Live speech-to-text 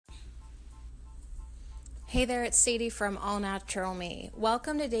Hey there, it's Sadie from All Natural Me.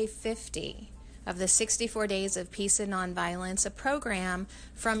 Welcome to day 50 of the 64 Days of Peace and Nonviolence, a program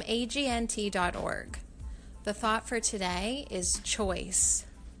from agnt.org. The thought for today is choice.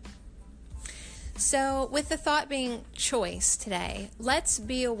 So with the thought being choice today, let's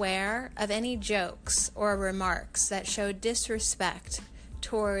be aware of any jokes or remarks that show disrespect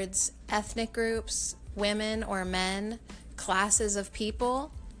towards ethnic groups, women or men, classes of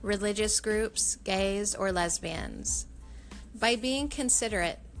people, religious groups, gays, or lesbians. By being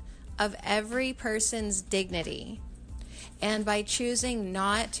considerate of every person's dignity and by choosing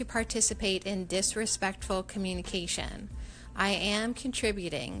not to participate in disrespectful communication, I am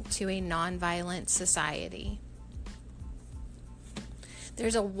contributing to a nonviolent society.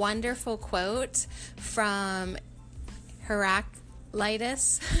 There's a wonderful quote from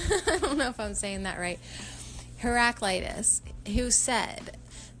Heraclitus, I don't know if I'm saying that right, Heraclitus, who said,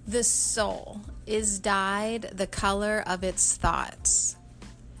 "The soul is dyed the color of its thoughts.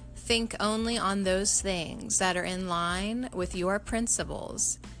 Think only on those things that are in line with your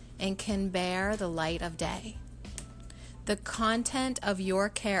principles and can bear the light of day. The content of your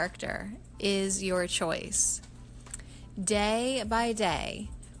character is your choice. Day by day,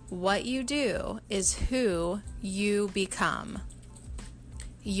 what you do is who you become.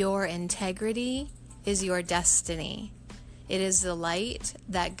 Your integrity is your destiny. It is the light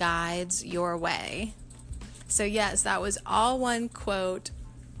that guides your way." So yes, that was all one quote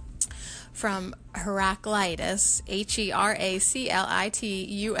from Heraclitus, Heraclitus,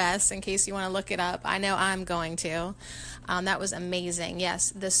 in case you want to look it up. I know I'm going to. That was amazing.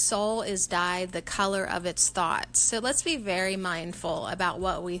 Yes, the soul is dyed the color of its thoughts. So let's be very mindful about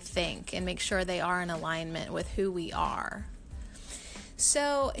what we think and make sure they are in alignment with who we are.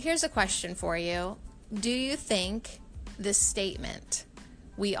 So here's a question for you. Do you think this statement,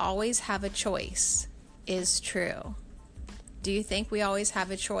 "we always have a choice," is true? Do you think we always have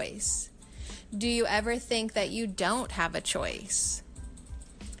a choice? Do you ever think that you don't have a choice?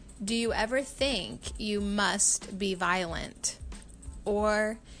 Do you ever think you must be violent?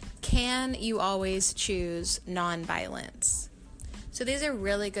 Or can you always choose nonviolence? So these are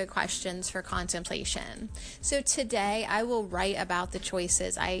really good questions for contemplation. So today I will write about the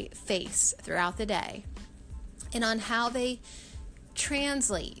choices I face throughout the day and on how they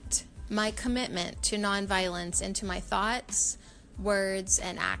translate my commitment to nonviolence into my thoughts, words,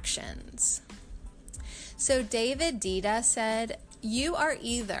 and actions. So David Deida said, "You are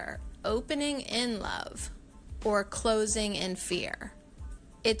either opening in love or closing in fear.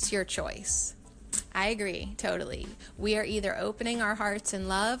 It's your choice." I agree, totally. We are either opening our hearts in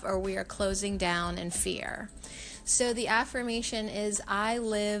love or we are closing down in fear. So the affirmation is, I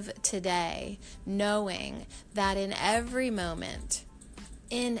live today knowing that in every moment,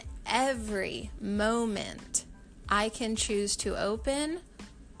 I can choose to open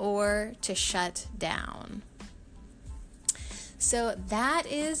or to shut down. So that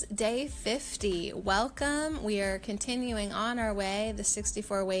is day 50. Welcome. We are continuing on our way, the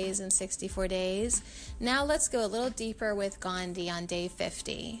 64 ways in 64 days. Now let's go a little deeper with Gandhi on day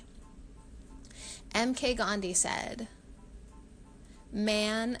 50. M.K. Gandhi said,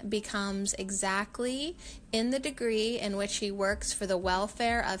 "Man becomes exactly in the degree in which he works for the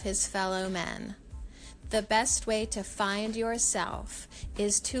welfare of his fellow men. The best way to find yourself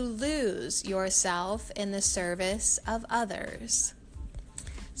is to lose yourself in the service of others."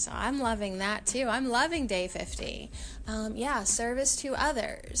 So I'm loving that too. I'm loving day 50. Service to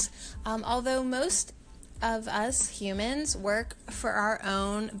others. Although most of us humans work for our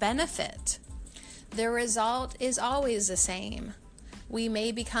own benefit, the result is always the same. We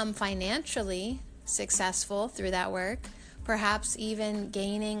may become financially successful through that work, perhaps even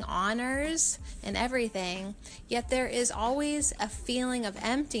gaining honors and everything, yet there is always a feeling of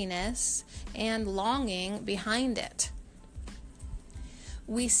emptiness and longing behind it.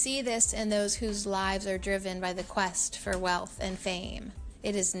 We see this in those whose lives are driven by the quest for wealth and fame.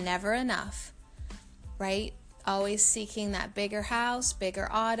 It is never enough, right? Always seeking that bigger house, bigger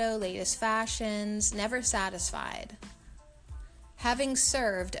auto, latest fashions, never satisfied. Having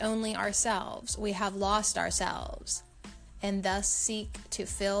served only ourselves, we have lost ourselves, and thus seek to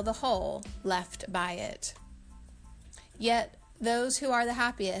fill the hole left by it. Yet those who are the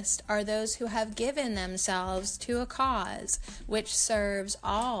happiest are those who have given themselves to a cause which serves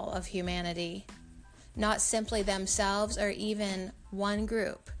all of humanity, not simply themselves or even one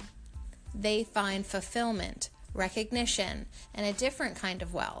group. They find fulfillment, recognition, and a different kind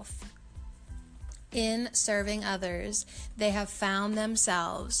of wealth. In serving others, they have found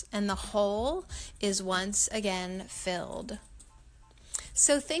themselves, and the hole is once again filled.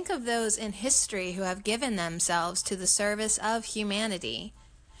 So think of those in history who have given themselves to the service of humanity.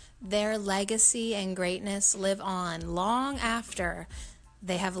 Their legacy and greatness live on long after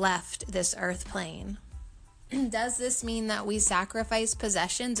they have left this earth plane. Does this mean that we sacrifice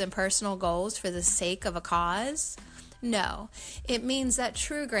possessions and personal goals for the sake of a cause? No, it means that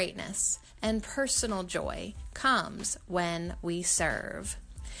true greatness and personal joy comes when we serve.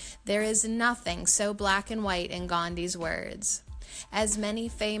 There is nothing so black and white in Gandhi's words. As many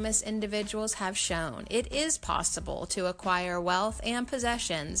famous individuals have shown, it is possible to acquire wealth and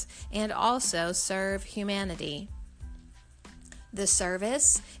possessions and also serve humanity. The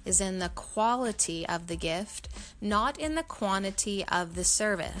service is in the quality of the gift, not in the quantity of the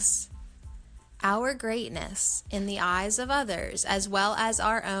service. Our greatness in the eyes of others, as well as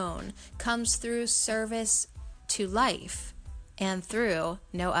our own, comes through service to life and through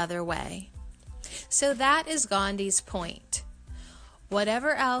no other way. So that is Gandhi's point.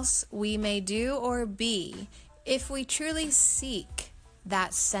 Whatever else we may do or be, if we truly seek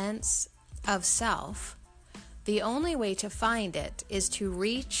that sense of self, the only way to find it is to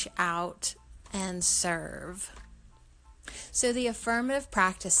reach out and serve. So the affirmative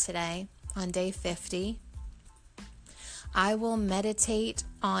practice today on day 50, I will meditate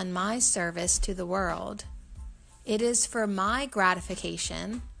on my service to the world. It is for my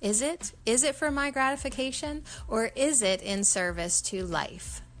gratification. Is it? Is it for my gratification, or is it in service to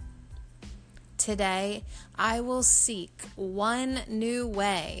life? Today, I will seek one new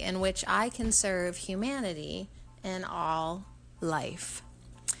way in which I can serve humanity in all life.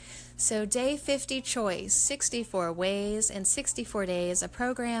 So day 50 choice, 64 ways in 64 days, a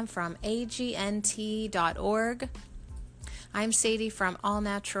program from agnt.org. I'm Sadie from All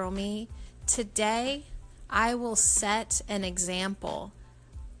Natural Me. Today, I will set an example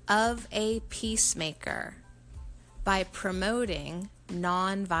of a peacemaker by promoting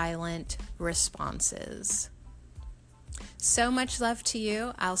nonviolent responses. So much love to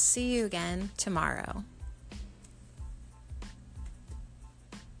you. I'll see you again tomorrow.